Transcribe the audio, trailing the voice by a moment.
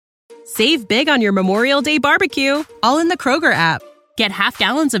Save big on your Memorial Day barbecue, all in the Kroger app. Get half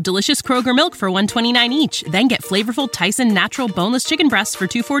gallons of delicious Kroger milk for $1.29 each. Then get flavorful Tyson natural boneless chicken breasts for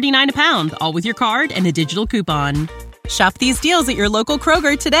 $2.49 a pound, all with your card and a digital coupon. Shop these deals at your local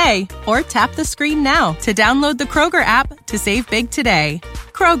Kroger today, or tap the screen now to download the Kroger app to save big today.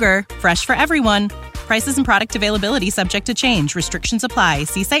 Kroger, fresh for everyone. Prices and product availability subject to change. Restrictions apply.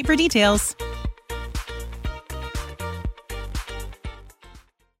 See site for details.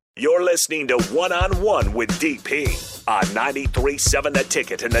 You're listening to One on One with DP on 93.7 The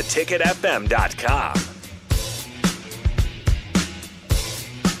Ticket and theticketfm.com.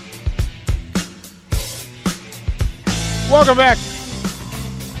 Welcome back.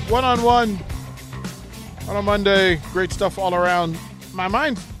 One on one on a Monday. Great stuff all around. My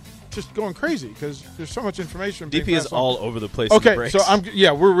mind's just going crazy because there's so much information. DP is all over the place. Okay, so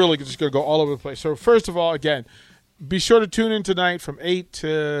we're really just going to go all over the place. So first of all, again, be sure to tune in tonight from 8 to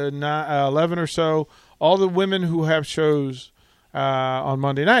 11 or so. All the women who have shows on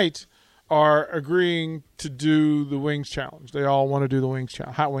Monday night are agreeing to do the Wings Challenge. They all want to do the Wings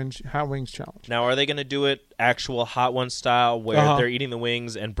Challenge, Hot Wings Challenge. Now, are they going to do it actual Hot One style where they're eating the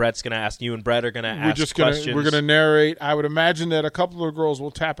wings and Brett's going to ask, you and Brett are going to ask questions? We're going to narrate. I would imagine that a couple of girls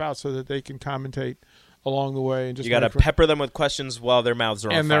will tap out so that they can commentate along the way. And just you got to pepper them with questions while their mouths are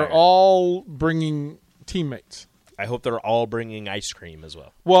on fire. And they're all bringing teammates. I hope they're all bringing ice cream as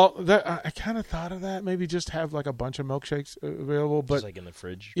well. Well, I kind of thought of that. Maybe just have like a bunch of milkshakes available. But just like in the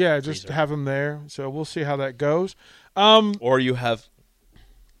fridge. Yeah, just have them there. So we'll see how that goes. Or you have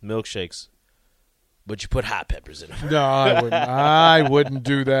milkshakes, but you put hot peppers in them. No, I wouldn't. I wouldn't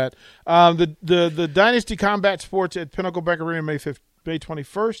do that. The Dynasty Combat Sports at Pinnacle Bank Arena May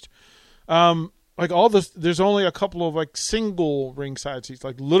 21st. Like all this, there's only a couple of like single ringside seats,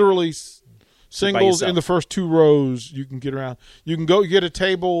 like literally singles in the first two rows. You can get around. You can go get a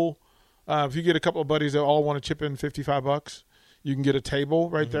table. If you get a couple of buddies that all want to chip in $55, you can get a table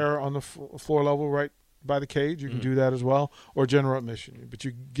right there on the floor level, right by the cage. You can do that as well, or general admission. But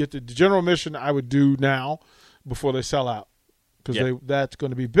you get the general admission. I would do now before they sell out because that's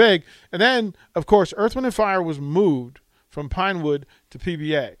going to be big. And then, of course, Earth, Wind, and Fire was moved from Pinewood to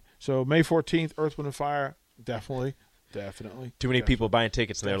PBA. So May 14th, Earth, Wind, and Fire, definitely. Too many people buying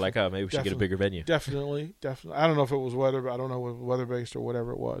tickets, and they're like, oh, maybe we should get a bigger venue. Definitely. I don't know if it was weather, but I don't know if it was weather-based or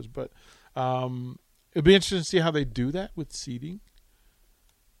whatever it was. But it'd be interesting to see how they do that with seating.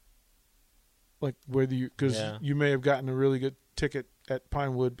 Like whether because you may have gotten a really good ticket at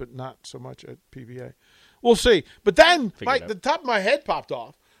Pinewood, but not so much at PBA. We'll see. But then the top of my head popped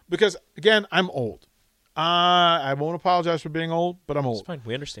off because, again, I'm old. I won't apologize for being old, but I'm old. It's fine.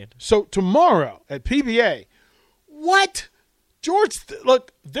 We understand. So tomorrow at PBA, what?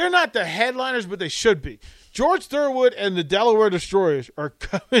 Look, they're not the headliners, but they should be. George Thurwood and the Delaware Destroyers are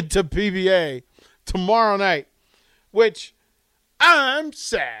coming to PBA tomorrow night, which I'm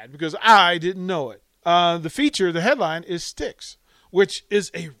sad because I didn't know it. The headline is Styx, which is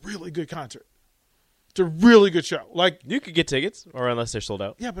a really good concert. It's a really good show. Like you could get tickets, or unless they're sold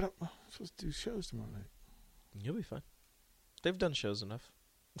out. Yeah, but I'm supposed to do shows tomorrow night. You'll be fine. They've done shows enough.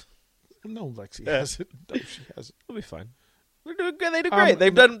 No, Lexi hasn't. No, she hasn't. We'll be fine. They do great.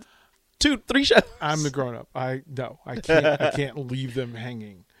 They've done 2-3 shows. I'm the grown up. I can't leave them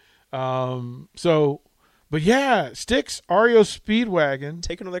hanging. But yeah, Styx, REO Speedwagon.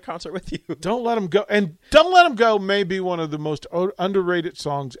 Take another concert with you. Don't Let Them Go. And Don't Let Them Go may be one of the most underrated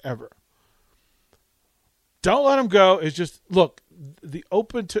songs ever. Don't Let Them Go is just, look, they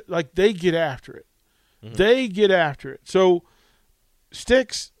get after it. Mm-hmm. They get after it. So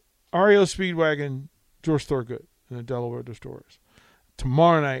Styx, REO Speedwagon, George Thurgood, and the Delaware Destroyers.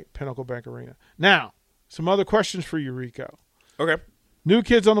 Tomorrow night, Pinnacle Bank Arena. Now, some other questions for you, Rico. Okay. New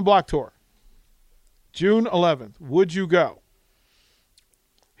Kids on the Block Tour. June 11th. Would you go?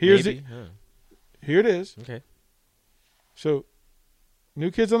 Here it is. Okay. So, New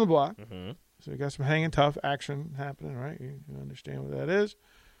Kids on the Block. Mm-hmm. So, you got some hanging tough action happening, right? You understand what that is.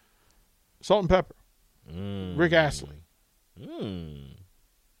 Salt and Pepper. Rick Astley.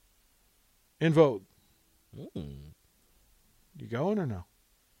 In Vogue. You going or no?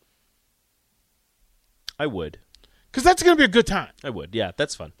 I would. Because that's going to be a good time. I would. Yeah,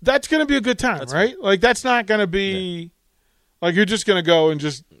 that's fun. That's going to be a good time, right? Fun. Like, that's not going to be like you're just going to go and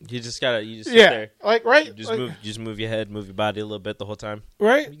just. You just sit there. Like, right? You just move your head, move your body a little bit the whole time.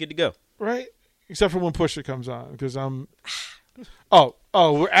 Right? You're good to go. Right? Except for when Pusha comes on, because I'm. Oh,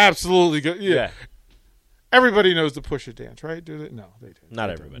 we're absolutely good. Yeah. Everybody knows the Pusha dance, right? Do they? No, they do. Not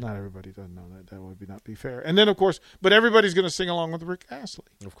everybody. Not everybody doesn't know that. That would not be fair. And then, of course, but everybody's going to sing along with Rick Astley.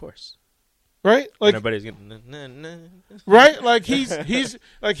 Of course. Right? Like nobody's gonna right? Like he's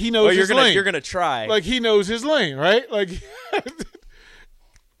like he knows his lane. You're gonna try. Like he knows his lane, right? Like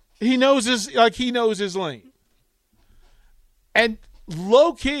he knows his lane. And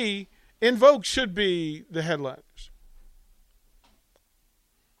low key, In Vogue should be the headliners.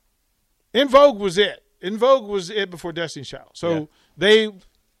 In Vogue was it. In Vogue was it before Destiny's Child. So they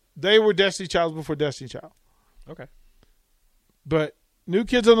were Destiny's Child before Destiny's Child. Okay. But New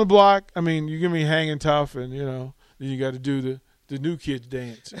Kids on the Block, I mean, you give me Hanging Tough, and, then you got to do the New Kids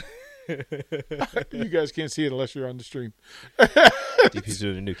dance. You guys can't see it unless you're on the stream. DP's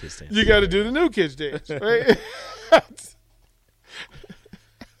doing the New Kids dance. You got to do the New Kids dance, right?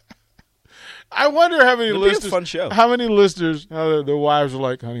 I wonder how many listeners. Be a fun show. How many listeners? How their wives are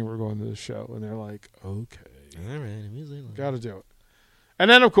like, "Honey, we're going to this show," and they're like, "Okay, all right, got to do it." And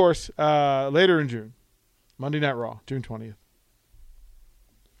then, of course, later in June, Monday Night Raw, June 20th.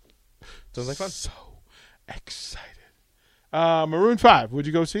 Sounds like fun. So excited. Maroon 5. Would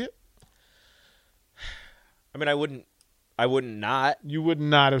you go see it? I mean, I wouldn't not. You would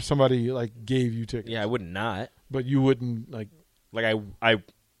not if somebody gave you tickets. Yeah, I would not. But you wouldn't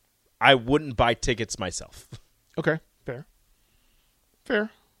I wouldn't buy tickets myself. Okay, fair.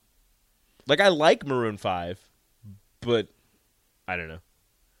 I like Maroon 5, but I don't know.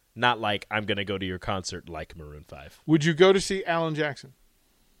 Not like I'm going to go to your concert like Maroon 5. Would you go to see Alan Jackson?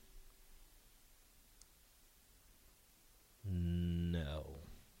 No.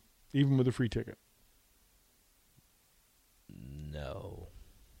 Even with a free ticket? No.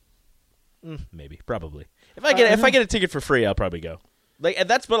 Maybe, probably. If I get a ticket for free, I'll probably go. And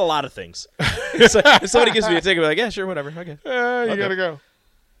that's been a lot of things. So if somebody gives me a ticket, I'm like, yeah, sure, whatever. Okay. You got to go.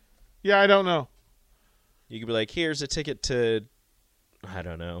 Yeah, I don't know. You could be like, here's a ticket to, I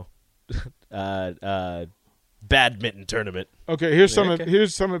don't know, badminton tournament. Okay, here's some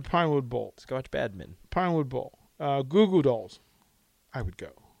at Pinewood Bowl. Let's go watch badminton. Pinewood Bowl. Goo Goo Dolls. I would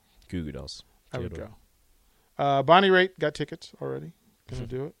go. Goo Goo Dolls. I would go. Bonnie Raitt got tickets already. Gonna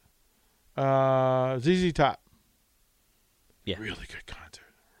do it. ZZ Top. Yeah. Really good concert.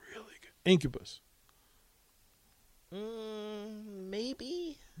 Really good. Incubus.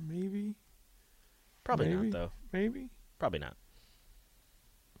 Maybe. Probably not, though. Maybe. Probably not.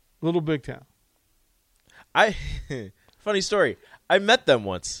 Little Big Town. Funny story. I met them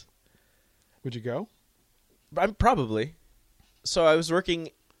once. Would you go? Probably. So I was working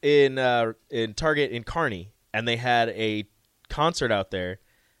in Target in Kearney, and they had a concert out there.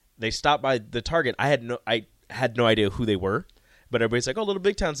 They stopped by the Target. I had no idea who they were, but everybody's like, "Oh, Little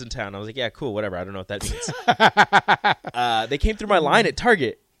Big Town's in town." I was like, "Yeah, cool, whatever." I don't know what that means. They came through my line at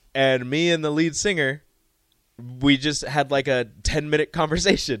Target, and me and the lead singer, we just had a 10-minute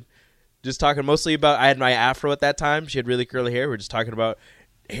conversation, just talking mostly about. I had my afro at that time. She had really curly hair. We were just talking about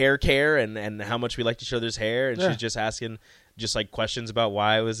hair care and how much we liked each other's hair, and she's just asking questions about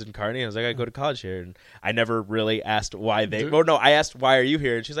why I was in Kearney. I was like, I go to college here, and I never really asked why they. Oh no, I asked why are you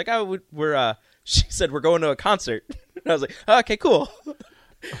here, and she's like, oh, we're. She said we're going to a concert, and I was like, oh, okay, cool.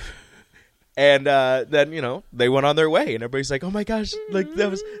 And then they went on their way, and everybody's like, oh my gosh,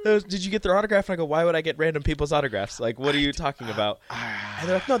 that was. Did you get their autograph? And I go, why would I get random people's autographs? What are you talking about? And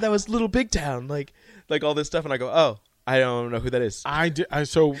they're like, no, that was Little Big Town, like all this stuff, and I go, oh. I don't know who that is. I did.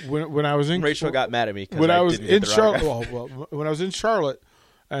 So when I was in Rachel got mad at me when I was in Charlotte. Well, when I was in Charlotte,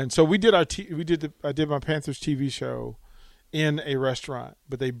 and so I did my Panthers TV show in a restaurant,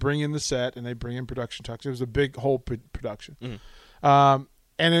 but they bring in the set and they bring in production trucks. It was a big whole production, and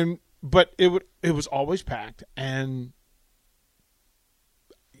then but it was always packed, and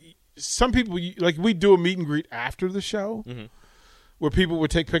some people we do a meet and greet after the show. Mm-hmm. Where people would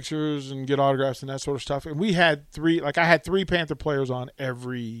take pictures and get autographs and that sort of stuff. And we had I had 3 Panther players on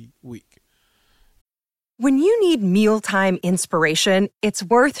every week. When you need mealtime inspiration, it's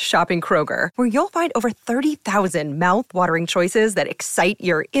worth shopping Kroger, where you'll find over 30,000 mouth-watering choices that excite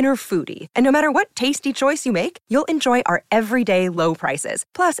your inner foodie. And no matter what tasty choice you make, you'll enjoy our everyday low prices,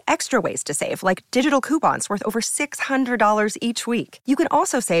 plus extra ways to save, like digital coupons worth over $600 each week. You can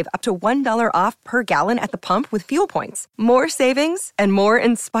also save up to $1 off per gallon at the pump with fuel points. More savings and more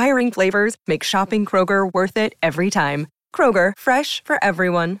inspiring flavors make shopping Kroger worth it every time. Kroger, fresh for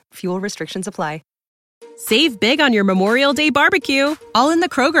everyone. Fuel restrictions apply. Save big on your Memorial Day barbecue, all in the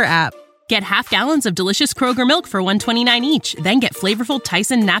Kroger app. Get half gallons of delicious Kroger milk for $1.29 each. Then get flavorful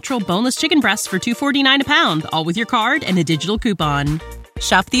Tyson natural boneless chicken breasts for $2.49 a pound, all with your card and a digital coupon.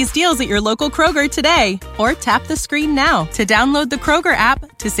 Shop these deals at your local Kroger today, or tap the screen now to download the Kroger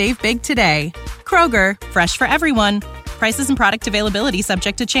app to save big today. Kroger, fresh for everyone. Prices and product availability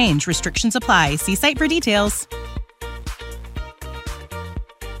subject to change. Restrictions apply. See site for details.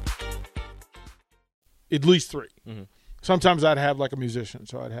 at least 3. Mm-hmm. Sometimes I'd have like a musician,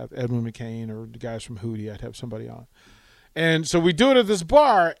 so I'd have Edwin McCain or the guys from Hootie. I'd have somebody on. And so we do it at this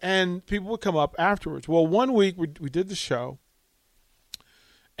bar, and people would come up afterwards. Well, one week we did the show,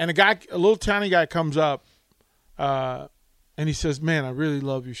 and a little tiny guy comes up, and he says, "Man, I really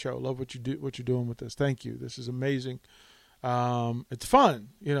love your show. Love what you're doing with this. Thank you. This is amazing. It's fun,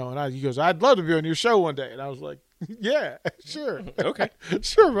 And he goes, I'd love to be on your show one day. And I was like, yeah, sure, Okay,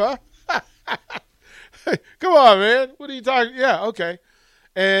 sure, bro. Come on, man. What are you talking? Yeah, okay.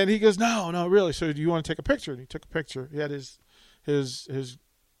 And he goes, no, really. So do you want to take a picture? And he took a picture. He had his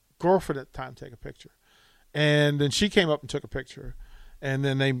girlfriend at the time take a picture, and then she came up and took a picture, and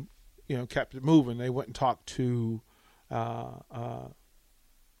then they, kept it moving. They went and talked to, I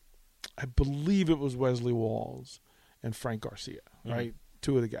believe it was Wesley Walls and Frank Garcia, right? Mm-hmm.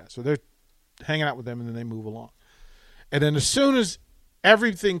 2 of the guys. So they're hanging out with them, and then they move along. And then as soon as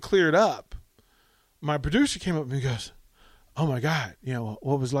everything cleared up, my producer came up and he goes, "Oh my God,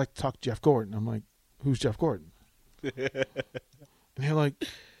 what was it like to talk to Jeff Gordon?" I'm like, "Who's Jeff Gordon?" And they're like,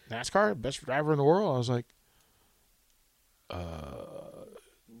 "NASCAR, best driver in the world." I was like,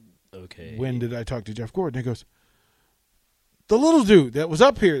 okay. When did I talk to Jeff Gordon? He goes, "The little dude that was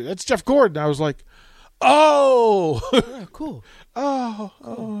up here, that's Jeff Gordon." I was like, "Oh, yeah, cool. Oh,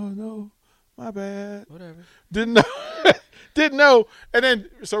 no, my bad. Whatever. Didn't know." Didn't know. And then,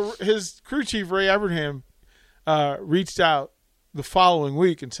 so his crew chief, Ray Evernham, reached out the following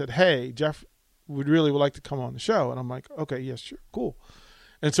week and said, "Hey, Jeff would like to come on the show." And I'm like, "Okay, yes, sure, cool."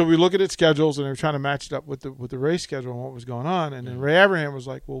 And so we look at its schedules, and they were trying to match it up with the race schedule and what was going on. And then Ray Evernham was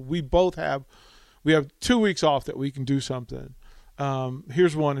like, "Well, we have 2 weeks off that we can do something.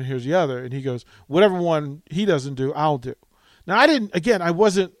 Here's one and here's the other." And he goes, "Whatever one he doesn't do, I'll do." Now, I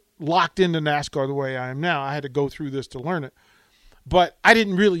wasn't locked into NASCAR the way I am now. I had to go through this to learn it. But I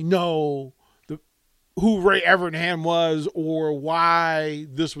didn't really know who Ray Evernham was or why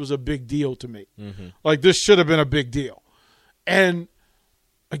this was a big deal to me. Mm-hmm. Like, this should have been a big deal. And,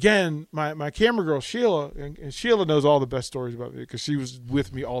 again, my camera girl, Sheila, and Sheila knows all the best stories about me because she was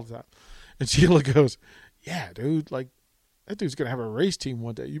with me all the time. And Sheila goes, "Yeah, dude, like, that dude's going to have a race team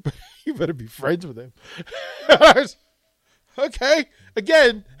one day. You better be friends with him." I was, okay.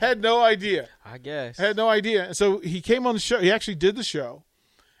 Again, had no idea. I guess. Had no idea. And so he came on the show. He actually did the show.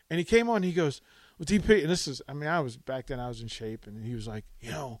 And he came on and he goes, "Well, DP," and this is, back then I was in shape, and he was like,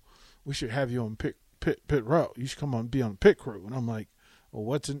 "We should have you on pit row. You should come on, be on the pit crew." And I'm like, "Well,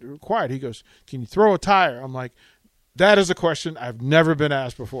 what's required?" He goes, "Can you throw a tire?" I'm like, that is a question I've never been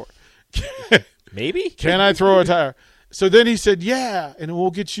asked before. Maybe? Can I throw a tire? So then he said, "Yeah, and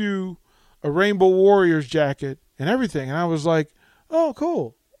we'll get you a Rainbow Warriors jacket and everything." And I was like, "Oh,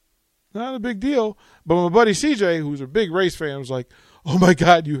 cool. Not a big deal." But my buddy CJ, who's a big race fan, was like, "Oh my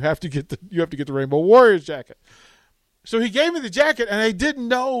God, you have to get the Rainbow Warriors jacket." So he gave me the jacket, and I didn't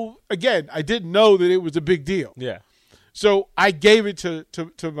know that it was a big deal. Yeah. So I gave it to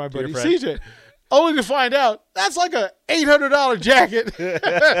my buddy CJ, only to find out that's like a $800 jacket.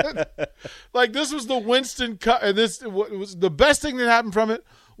 Like, this was the Winston Cup, and this was the best thing that happened from it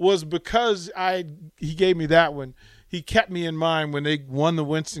was because he gave me that one. He kept me in mind when they won the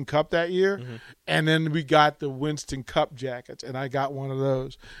Winston Cup that year, mm-hmm. and then we got the Winston Cup jackets, and I got one of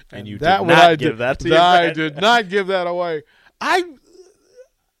those. And you did not give that to your friend. I did not give that away. I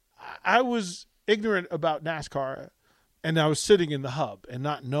was ignorant about NASCAR, and I was sitting in the hub and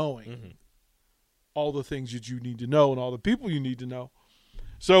not knowing mm-hmm. all the things that you need to know and all the people you need to know.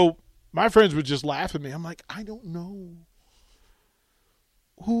 So my friends would just laugh at me. I'm like, I don't know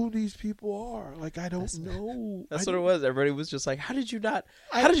who these people are. Like, I don't know. That's what it was. Everybody was just like, how did you not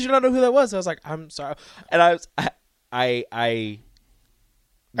know who that was? I was like, I'm sorry. And I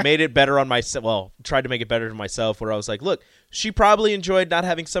made it better on myself. Well, tried to make it better to myself, where I was like, look, she probably enjoyed not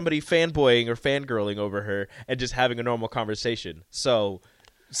having somebody fanboying or fangirling over her and just having a normal conversation. So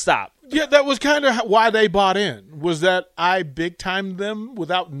stop. Yeah, that was kind of why they bought in, was that I big-timed them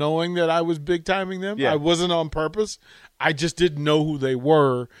without knowing that I was big-timing them. Yeah. I wasn't on purpose. I just didn't know who they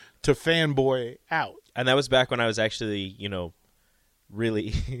were to fanboy out. And that was back when I was actually,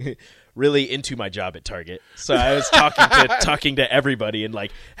 really really into my job at Target. So I was talking to everybody and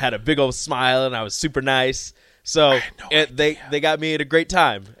like had a big old smile, and I was super nice. So they got me at a great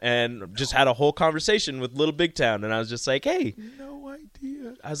time and just had a whole conversation with Little Big Town, and I was just like, hey. No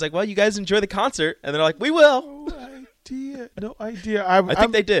idea. I was like, well, you guys enjoy the concert, and they're like, we will. No idea. I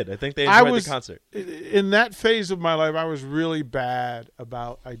think they did. I think they enjoyed the concert. In that phase of my life, I was really bad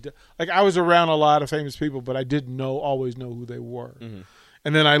about I was around a lot of famous people, but I didn't always know who they were. Mm-hmm.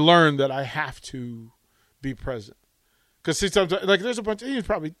 And then I learned that I have to be present. Because sometimes, like, there's a bunch,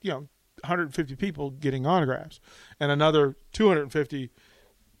 probably, 150 people getting autographs and another 250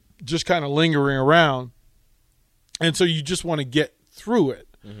 just kind of lingering around. And so you just want to get through it.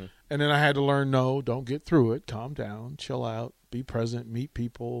 Mm-hmm. And then I had to learn, no, don't get through it. Calm down, chill out, be present, meet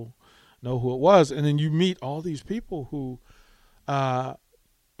people, know who it was. And then you meet all these people who,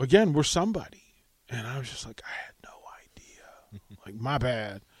 again, were somebody. And I was just like, I had no idea. Like, my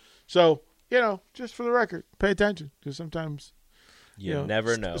bad. So, just for the record, pay attention because sometimes you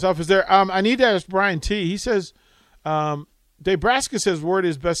never know. Stuff is there. I need to ask Brian T. He says, Nebraska says word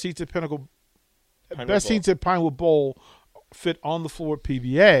is best seats at seats at Pinewood Bowl fit on the floor at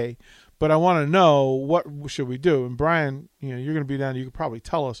PBA. But I want to know what should we do. And Brian, you're going to be down. You could probably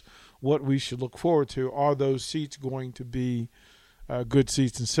tell us what we should look forward to. Are those seats going to be good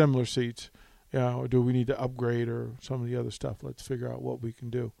seats and similar seats? Or do we need to upgrade or some of the other stuff? Let's figure out what we can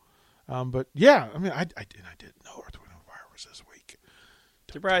do. But yeah, I mean, I didn't know Earth, Wind & Fire was this week.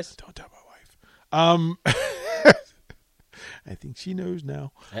 Surprise! Don't tell my wife. I think she knows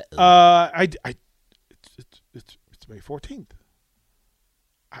now. It's May 14th.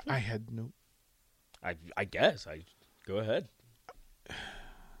 I had no. I guess I go ahead.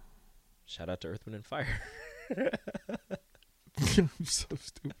 Shout out to Earth, Wind & Fire. I'm so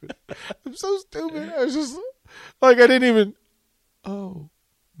stupid. I was just like, I didn't even. Oh,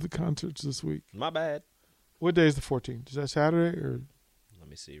 the concert's this week. My bad. What day is the 14th? Is that Saturday or? Let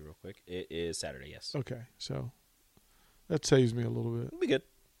me see real quick. It is Saturday, yes. Okay, so that saves me a little bit. We'll be good.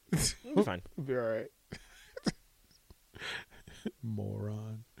 We'll be fine. We'll be all right.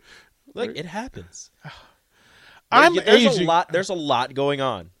 Moron. Look, it happens. There's aging. There's a lot going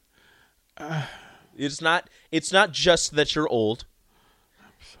on. It's not just that you're old.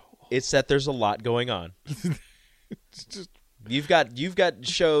 I'm so old. It's that there's a lot going on. It's just you've got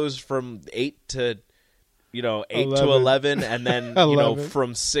shows from 8 to 11 and then 11.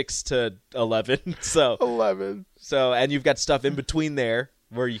 From 6 to 11. So 11. So and you've got stuff in between there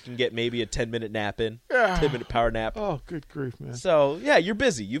where you can get maybe a 10-minute nap in, 10-minute power nap. Oh, good grief, man. So, yeah, you're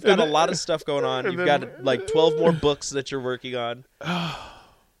busy. You've got a lot of stuff going on. You've got like 12 more books that you're working on.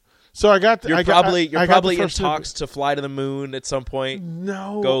 So I got. You're probably in talks to fly to the moon at some point.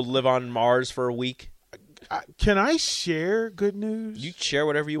 No. Go live on Mars for a week. Can I share good news? You share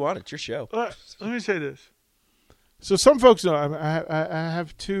whatever you want. It's your show. Let me say this. So some folks know I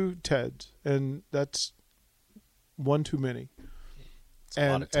have 2 TEDs, and that's one too many.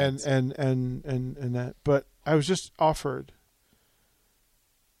 And that, but I was just offered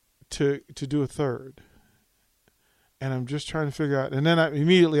to do a third, and I'm just trying to figure out. And then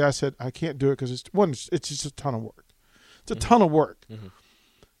I said I can't do it because it's just a ton of work. It's a ton of work. Mm-hmm.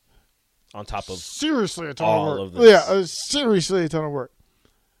 On top of seriously a ton all of work. Of this. Yeah, seriously a ton of work.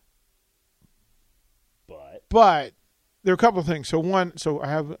 But there are a couple of things. So I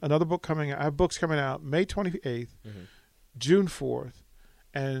have another book coming out. I have books coming out May 28th, June 4th.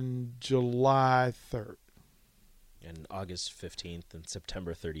 And July 3rd. And August 15th and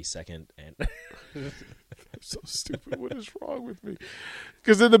September 32nd. And I'm so stupid. What is wrong with me?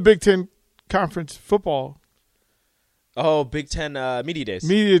 Because in the Big Ten Conference football. Oh, Big Ten Media Days.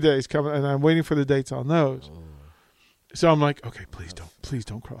 Media Days coming, and I'm waiting for the dates on those. Oh. So I'm like, okay, please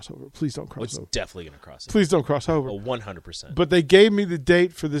don't cross over. Please don't cross over. It's definitely going to cross over. Please don't cross over. Oh, 100%. But they gave me the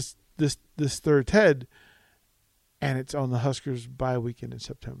date for this third TED. And it's on the Huskers bye weekend in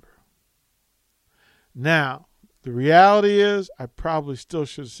September. Now, the reality is I probably still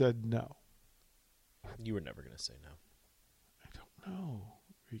should have said no. You were never going to say no. I don't know,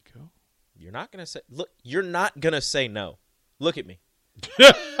 Rico. You're not going to say – look, you're not going to say no. Look at me.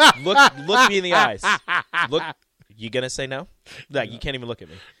 look me in the eyes. Look, you going to say no? Like, no. You can't even look at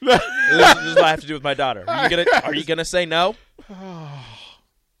me. This is what I have to do with my daughter. Are you gonna say no? Oh,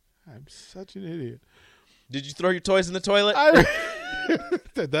 I'm such an idiot. Did you throw your toys in the toilet?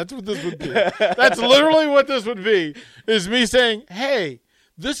 That's what this would be. That's literally what this would be, is me saying, hey,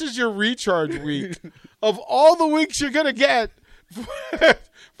 this is your recharge week of all the weeks you're going to get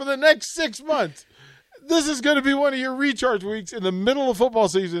for the next 6 months. This is going to be one of your recharge weeks in the middle of football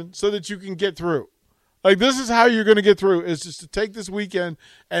season so that you can get through. Like, this is how you're going to get through, is just to take this weekend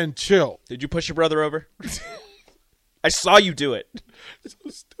and chill. Did you push your brother over? I saw you do it. It's so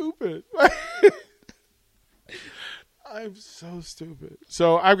stupid. I'm so stupid.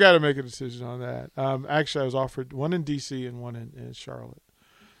 So I've got to make a decision on that. Actually, I was offered one in D.C. and one in Charlotte.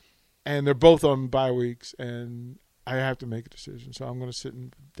 And they're both on bye weeks, and I have to make a decision. So I'm going to sit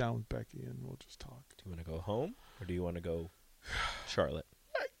down with Becky, and we'll just talk. Do you want to go home, or do you want to go Charlotte,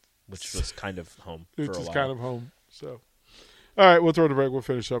 which was kind of home for a while? Which is kind of home. So, all right, we'll throw the break. We'll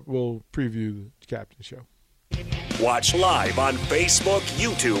finish up. We'll preview the captain show. Watch live on Facebook,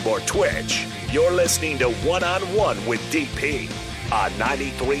 YouTube, or Twitch. You're listening to One on One with DP on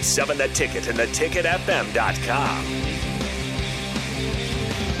 93.7 The Ticket and theticketfm.com.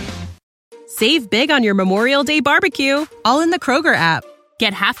 Save big on your Memorial Day barbecue, all in the Kroger app.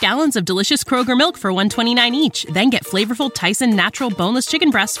 Get half gallons of delicious Kroger milk for $1.29 each. Then get flavorful Tyson natural boneless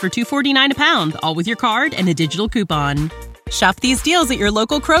chicken breasts for $2.49 a pound, all with your card and a digital coupon. Shop these deals at your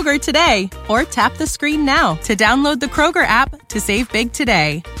local Kroger today, or tap the screen now to download the Kroger app to save big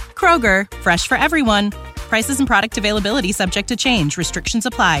today. Kroger, fresh for everyone. Prices and product availability subject to change. Restrictions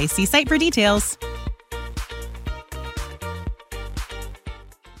apply. See site for details.